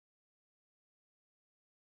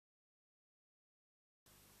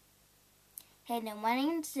Hello, my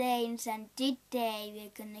name's James and today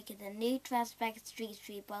we're gonna get a new Trashback Street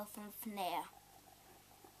Sweeper from Flair.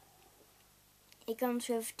 It comes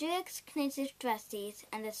with 2 exclusive trusties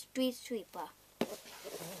and a street sweeper.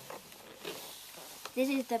 This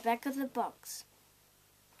is the back of the box.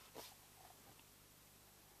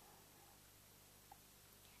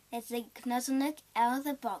 Let's take a closer look out of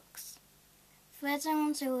the box. First I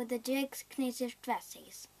want to show the 2 exclusive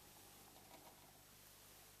trusties.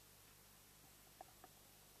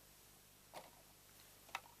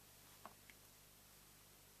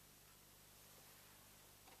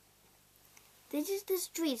 This is the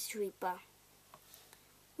street sweeper.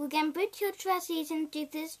 We can put your trusties into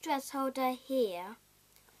this truss holder here.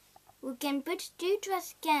 We can put 2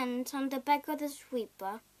 truss cans on the back of the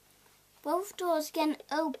sweeper. Both doors can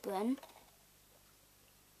open.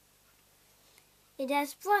 It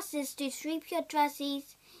has brushes to sweep your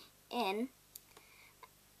trusties in,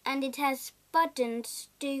 and it has buttons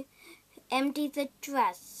to empty the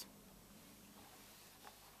truss.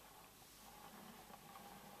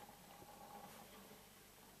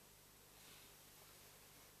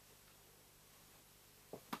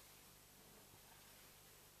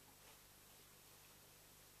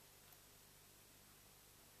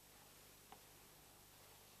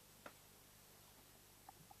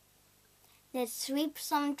 Let's sweep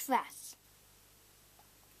some truss.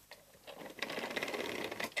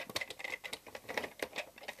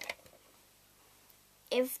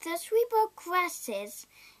 If the sweeper crashes,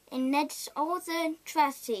 it lets all the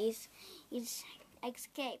trusses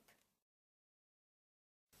escape.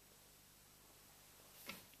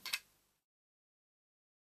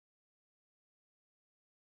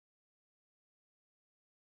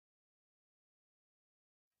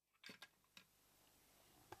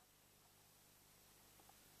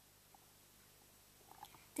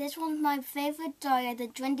 This one's my favorite toy at the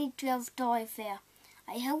 2012 Toy Fair.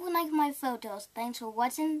 I hope you like my photos. Thanks for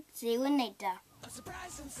watching. See you later. A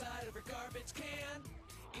surprise inside of a garbage can.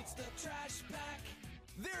 It's the trash pack.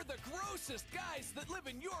 They're the grossest guys that live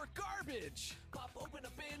in your garbage. Pop open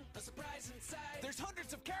a bin, a surprise inside. There's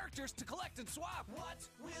hundreds of characters to collect and swap. What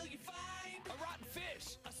will you find? A rotten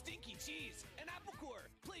fish, a stinky cheese, an apple core,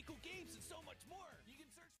 play cool games, and so much more. You can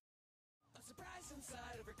search a surprise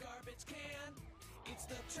inside of a garbage can. It's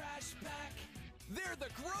the trash pack. They're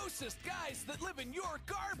the grossest guys that live in your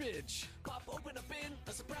garbage. Pop open a bin,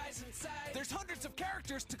 a surprise inside. There's hundreds of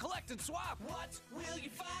characters to collect and swap. What will you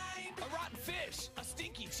find? A rotten fish, a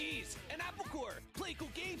stinky cheese, an apple core, play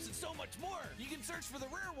cool games, and so much more. You can search for the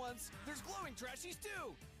rare ones. There's glowing trashies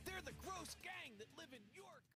too. They're the gross gang that live in your